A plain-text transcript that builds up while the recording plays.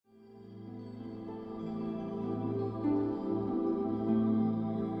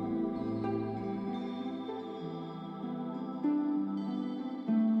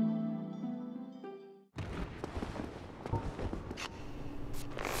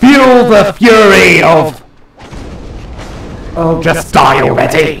Feel the fury of... Oh, just die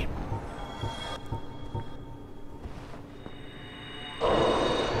already!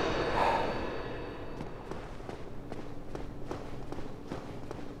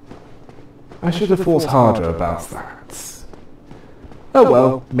 I should have thought harder about that. Oh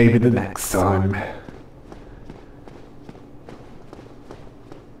well, maybe the next time.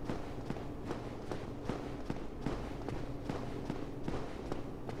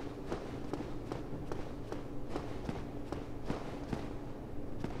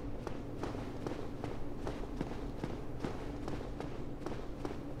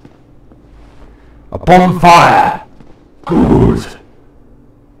 A bonfire! Good!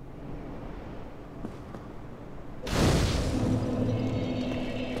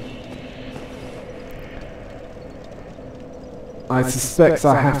 I suspect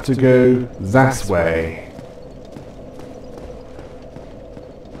I have to go that way.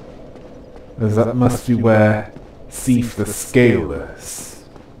 As that must be where Seath the Scaleless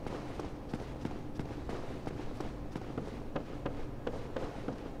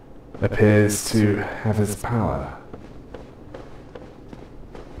appears to have his power.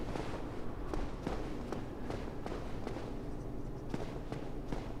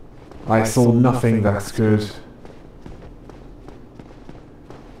 I saw nothing that could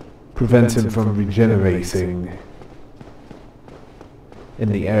prevent him from regenerating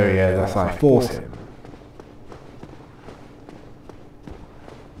in the area that I fought him.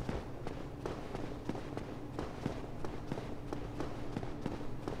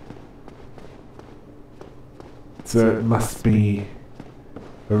 So it must be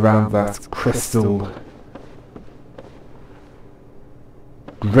around that crystal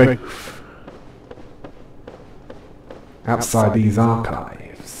growth outside these archives.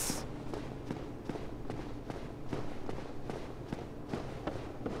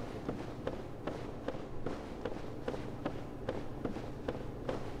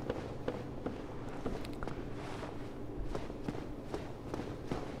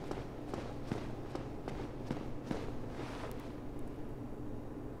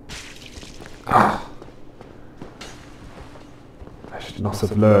 Ah. I should not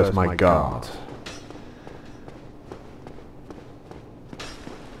have lowered my guard.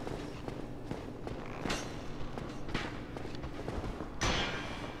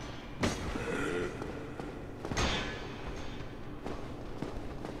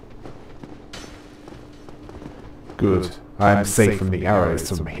 Good. I am safe from the arrows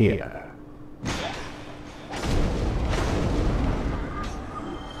from here.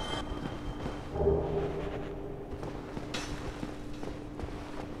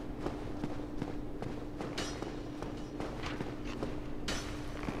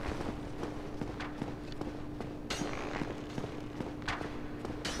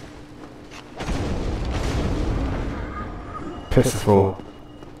 Pitiful.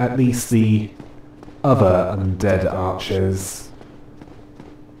 At least the other undead archers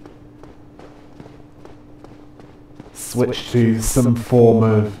switch to some form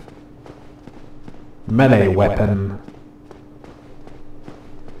of melee weapon.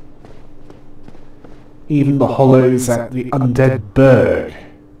 Even the hollows at the Undead Burg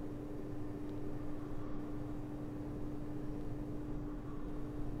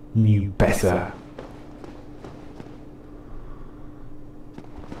knew better.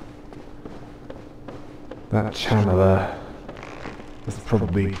 That channeler is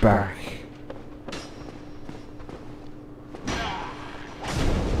probably back.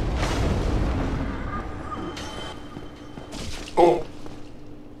 Oh!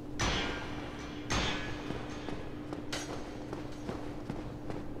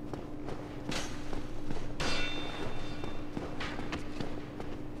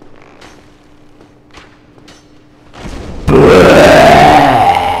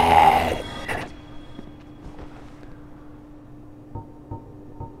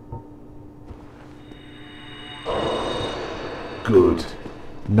 Good.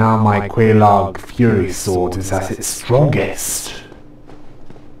 Now my Quelaag Fury Sword is at its strongest.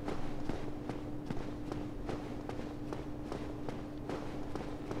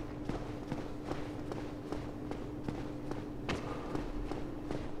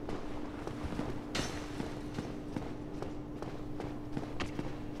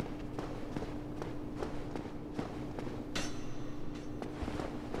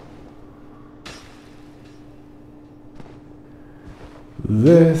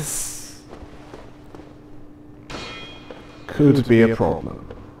 This could be a problem.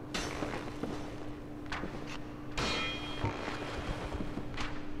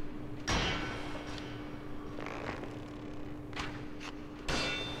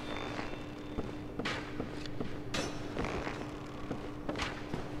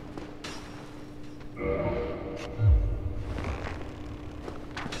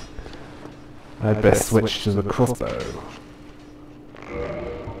 I'd best switch to the crossbow.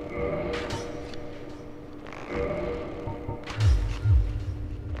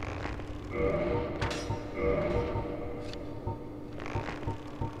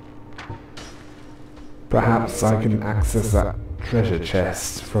 Perhaps I can access that treasure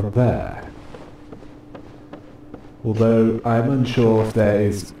chest from there. Although I'm unsure if there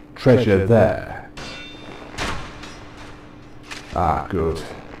is treasure there. Ah, good.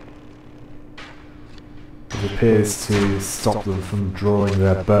 It appears to stop them from drawing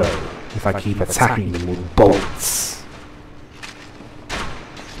their bow if I keep attacking them with bolts.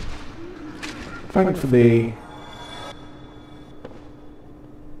 Thankfully,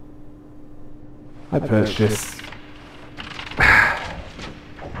 I purchased...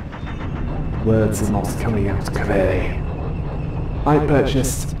 Words are not coming out clearly. I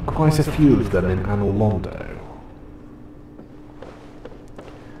purchased quite a few of them in Anor Londo.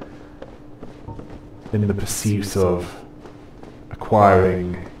 In the pursuit of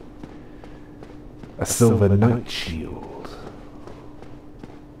acquiring a silver knight shield.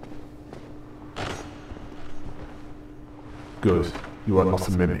 Good, you are not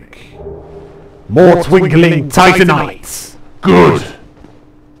a mimic. More twinkling titanites! Good!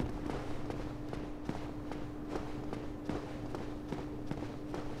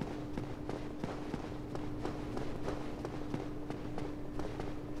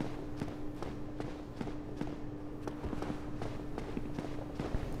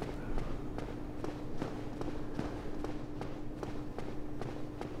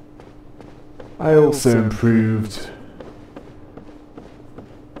 I also improved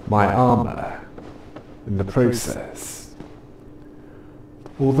my armor in the process.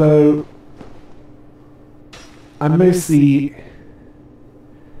 Although I mostly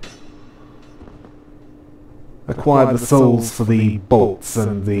acquired the souls for the bolts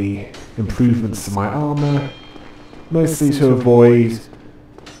and the improvements to my armor, mostly to avoid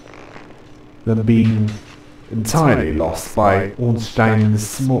them being entirely lost by Ornstein's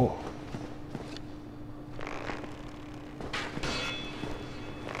Small.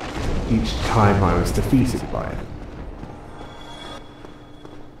 Each time I was defeated by it.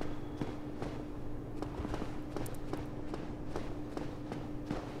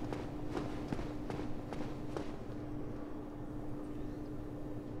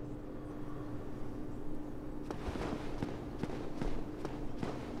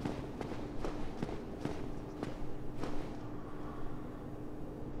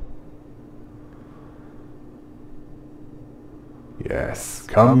 Yes,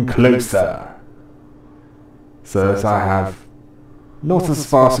 come closer, so that I have not as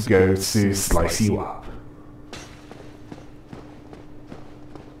far to go to slice you up.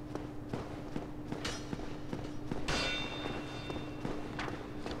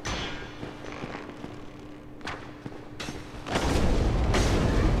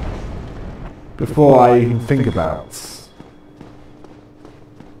 Before I even think about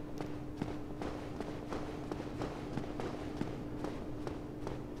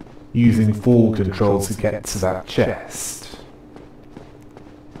using full control to get to that chest,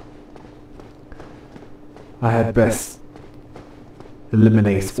 I had best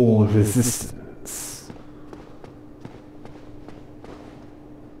eliminate all resistance.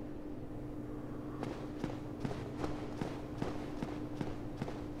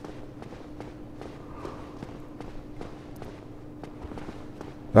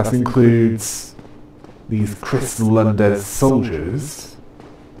 That includes these crystal undead soldiers,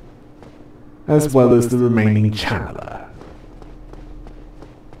 as well as the remaining channeler.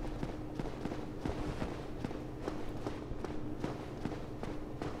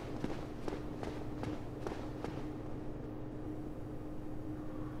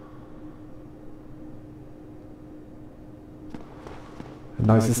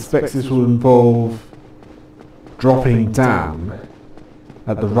 And I suspect it will involve dropping down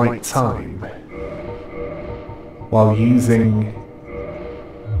at the right time while using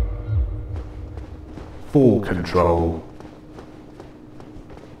full control.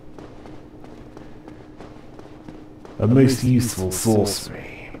 A most useful sorcery.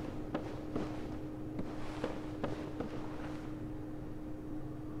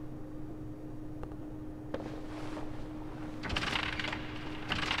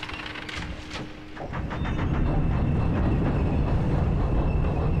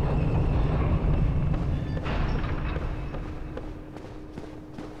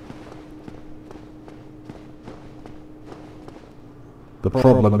 The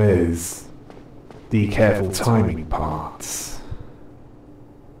problem is the careful timing parts.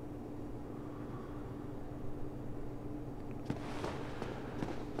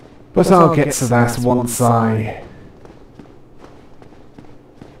 But I'll get to that once I...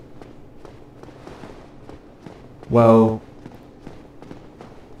 well...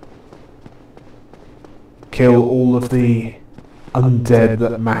 kill all of the undead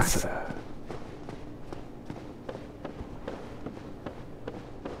that matter.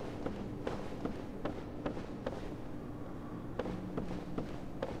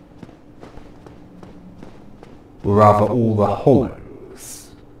 Or rather, all the hollows.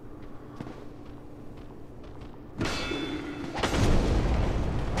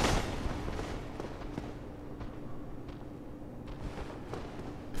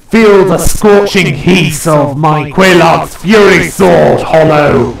 Feel the scorching heat of my Quelaag's Fury Sword,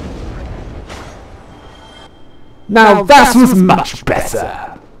 Hollow! Now that was much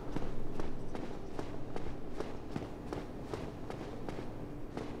better!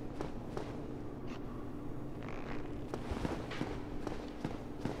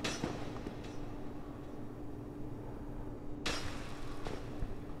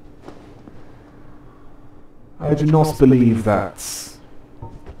 I do not believe that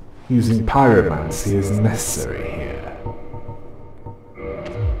using pyromancy is necessary here.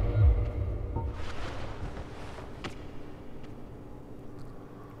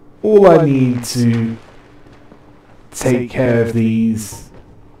 All I need to take care of these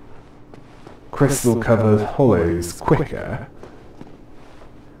crystal-covered hollows quicker,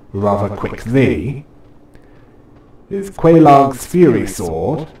 rather quickly, is Quelaag's Fury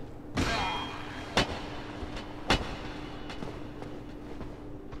Sword.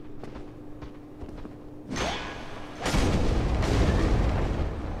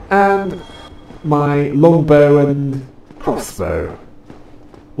 And my longbow and crossbow.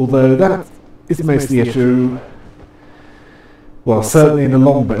 Although that is mostly a true... well, certainly in the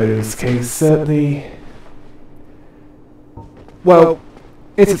longbow's case, certainly... well,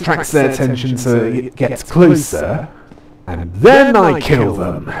 it attracts their attention so it gets closer, and then I kill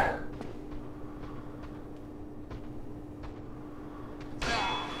them!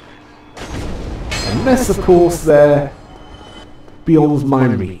 Unless, of course, they're beyond my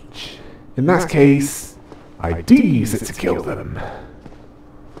reach. In that case, I do use it to kill them.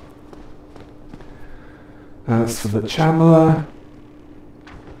 As for the channeler,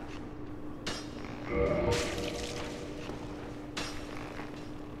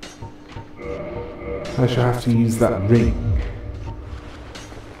 I shall have to use that ring.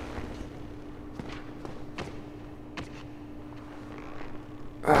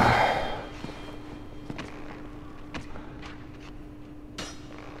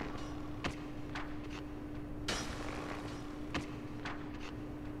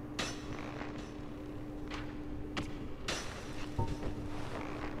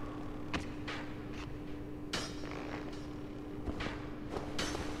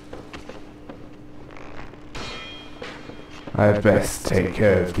 I had best take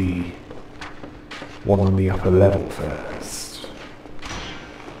care of the one on the upper level first.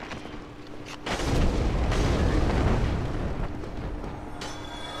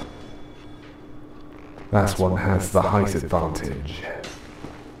 That one has the height advantage.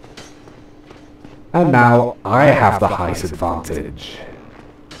 And now I have the height advantage.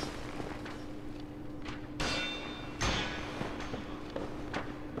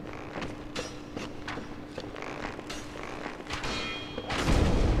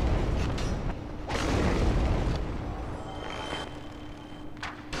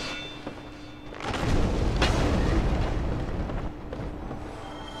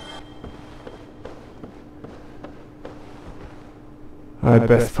 I'd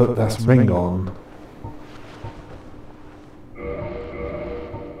best put that ring on.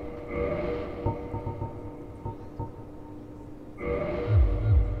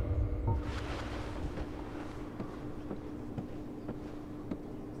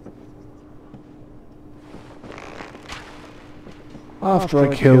 After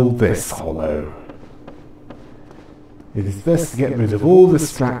I kill this hollow, it is best to get rid of all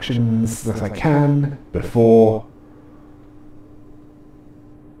distractions that I can before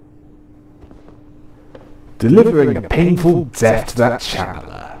delivering a painful death to that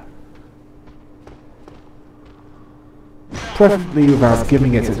channeler. Preferably without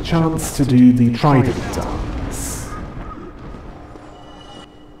giving it a chance to do the trident dance.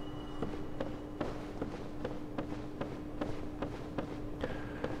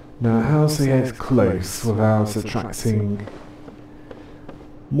 Now how to get close without attracting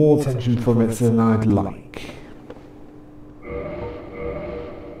more attention from it than I'd like?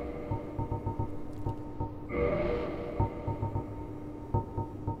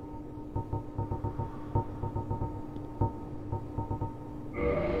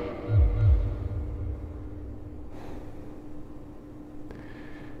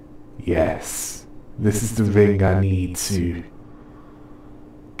 Yes, this is the ring I need to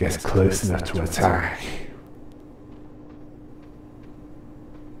get close enough to attack.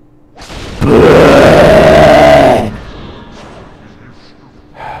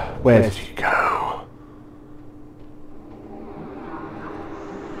 Where did you go?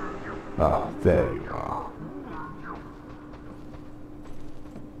 Oh, there you are.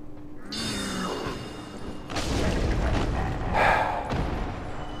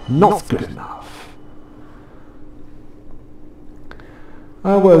 Not good enough.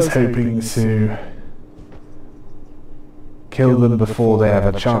 I was hoping to kill them before they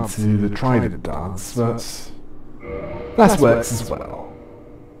have a chance to do the trident dance, but that works as well.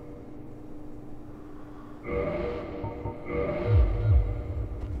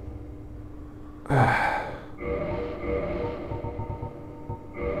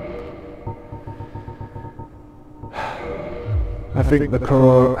 I think the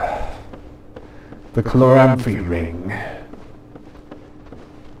chloramphy ring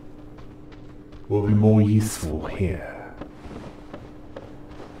will be more useful here.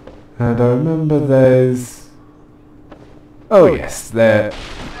 And I remember there's... Oh yes, there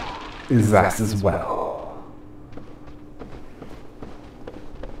is that as well.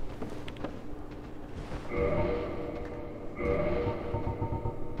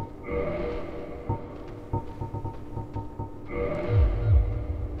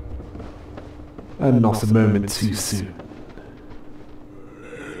 And not a moment too soon.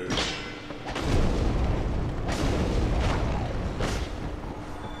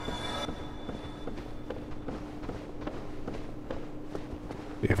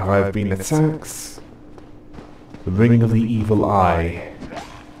 If I have been attacked, the ring of the evil eye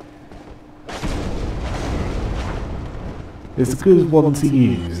is a good one to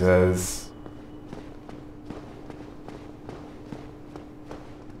use as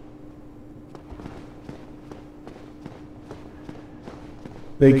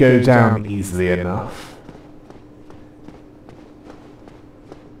they go down easily enough.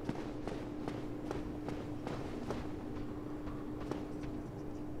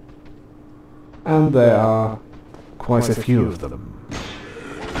 And there are quite a few of them.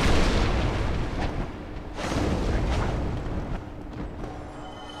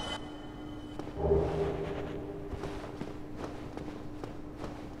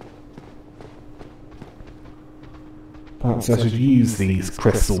 Perhaps I should use these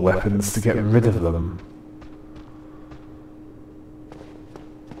crystal weapons to get rid of them.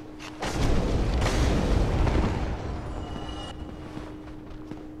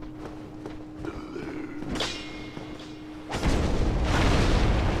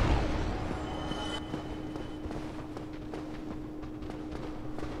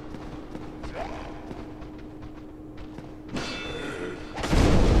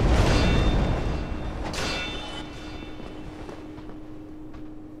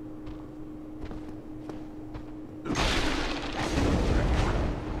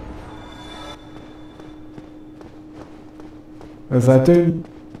 As I do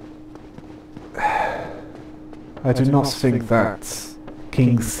not think that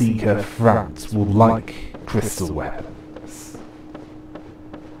King Seeker France will like crystal weapons,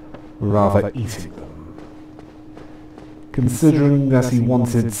 rather eating them, considering that he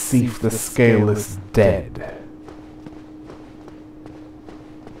wanted Seath the Scaleless dead.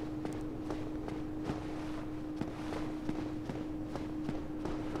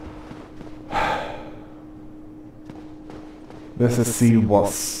 Let us see what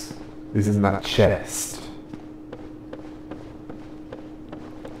is in that chest.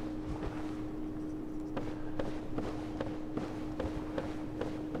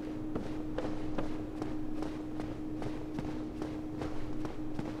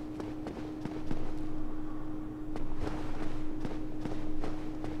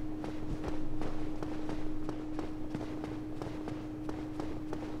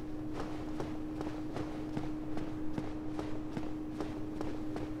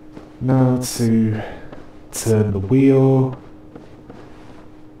 Now to turn the wheel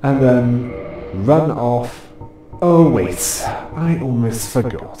and then run off. Oh wait, I almost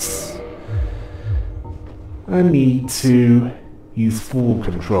forgot. I need to use full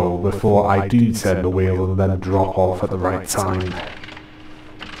control before I do turn the wheel and then drop off at the right time.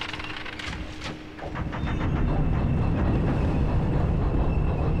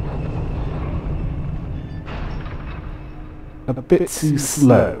 A bit too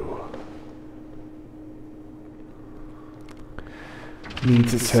slow. Need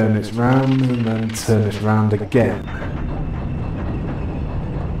to turn it round and then turn it round again.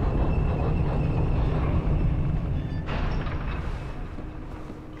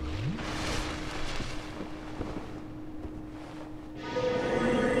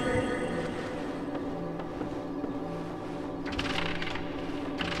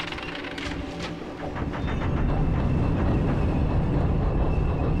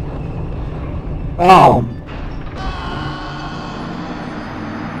 Oh!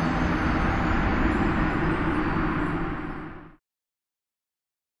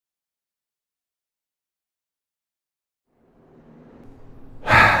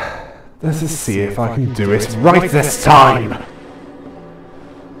 Let's just see if I can do it right this time!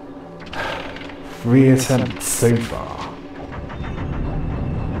 3 attempts so far.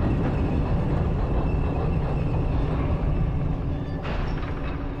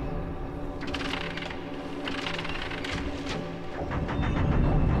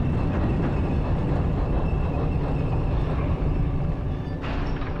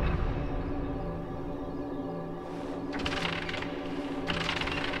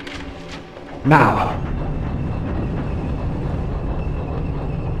 Now!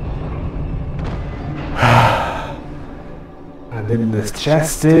 And in this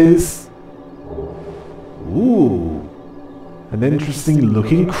chest is... Ooh! An interesting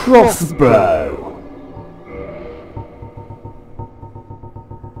looking crossbow!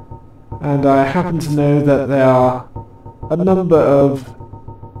 And I happen to know that there are a number of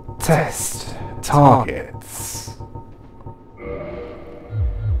test targets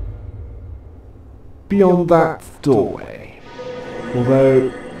beyond that doorway, although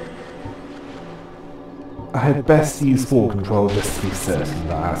I had best use full control just to be certain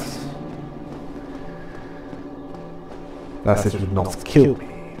that it would not kill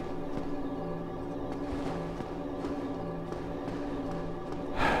me.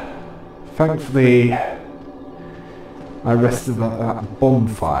 Thankfully, I rested at that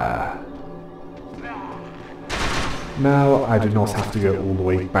bonfire. Now I do not have to go all the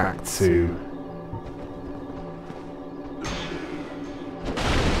way back to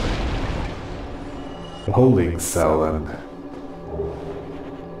the holding cell, and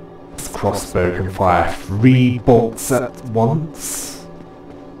this crossbow can fire 3 bolts at once.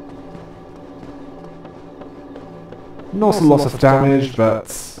 Not a lot of damage,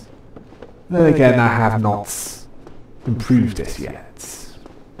 but then again I have not improved it yet.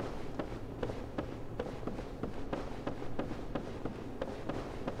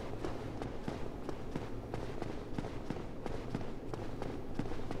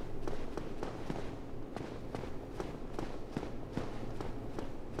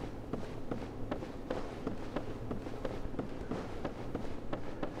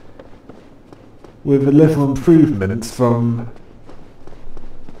 With a little improvement from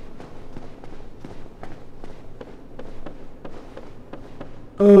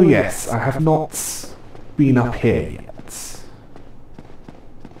oh yes, I have not been up here yet.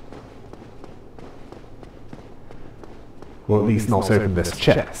 Or at least not opened this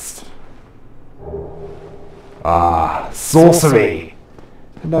chest. Ah, sorcery!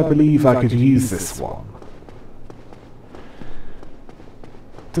 And I believe I could use this one.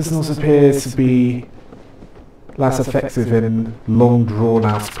 Does not appear to be less effective in long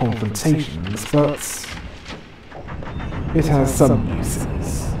drawn-out confrontations, but it has some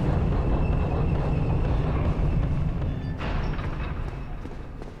uses.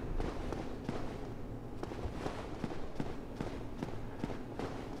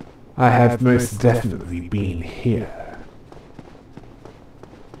 I have most definitely been here.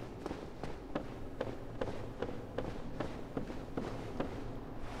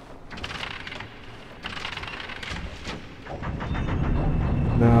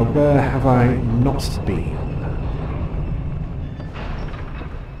 Now, where have I not been?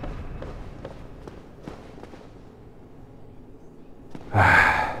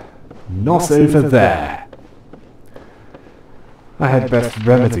 Not over there. I had best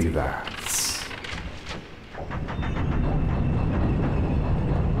remedy that.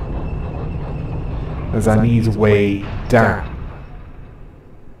 As I need a way down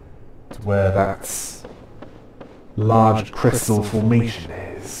to where that large crystal formation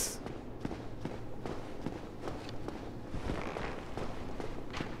is.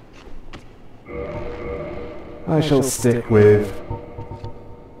 I shall stick with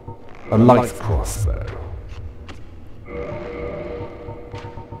a light crossbow.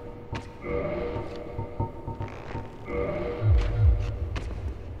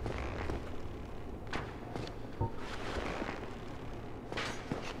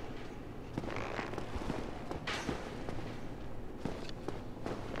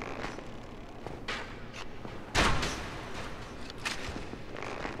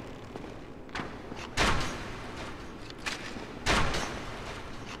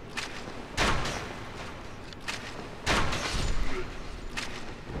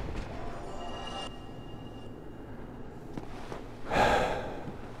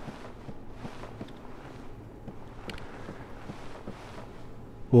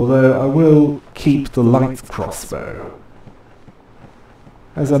 Although I will keep the light crossbow,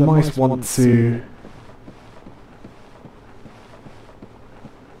 as I might want to...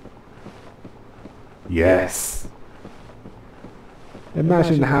 Yes!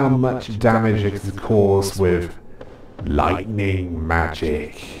 Imagine how much damage it could cause with lightning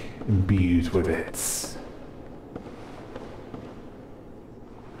magic imbued with it.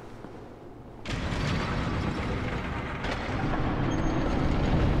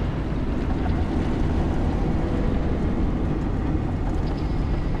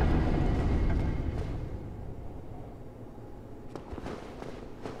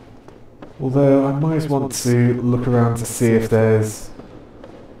 Although I might want to look around to see if there's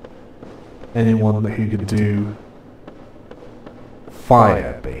anyone who could do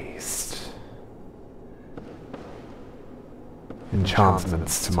fire-based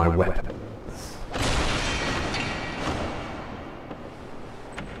enchantments to my weapons.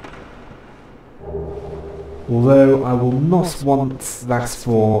 Although I will not want that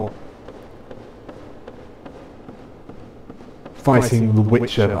for fighting the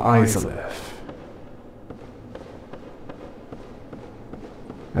Witch of Izalith,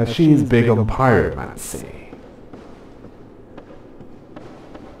 as she is big on pyromancy,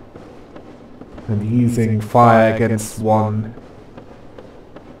 and using fire against one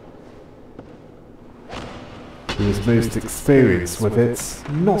who is most experienced with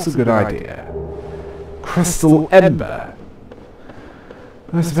it, not a good idea. Crystal Ember.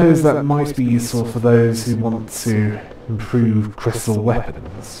 I suppose that might be useful for those who want to improve crystal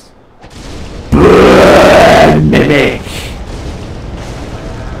weapons. Mimic!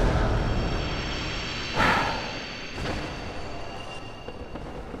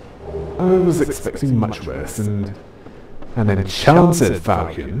 I was expecting much worse, and an enchanted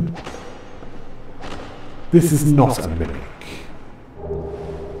falcon. This is not a mimic.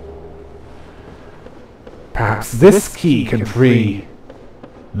 Perhaps this key can free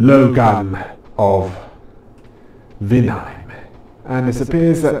Logan of Vinheim, and it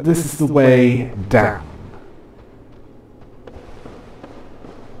appears that this is the way down.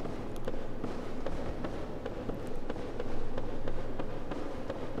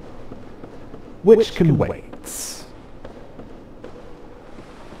 Which can wait.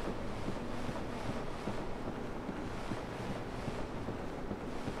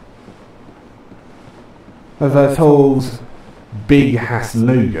 As I told Big Hat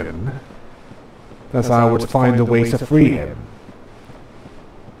Logan that I would find a way to free him.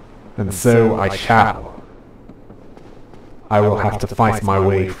 And so I shall. I will have to fight my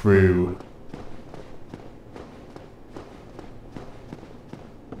way through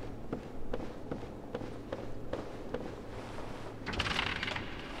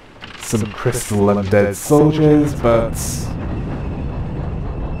some crystal undead soldiers, but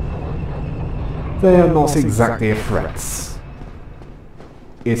they are not exactly a threat.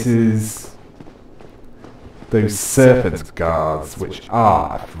 It is those serpent guards which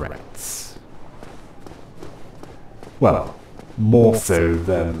are a threat. Well, more so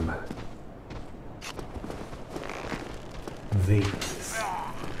than these.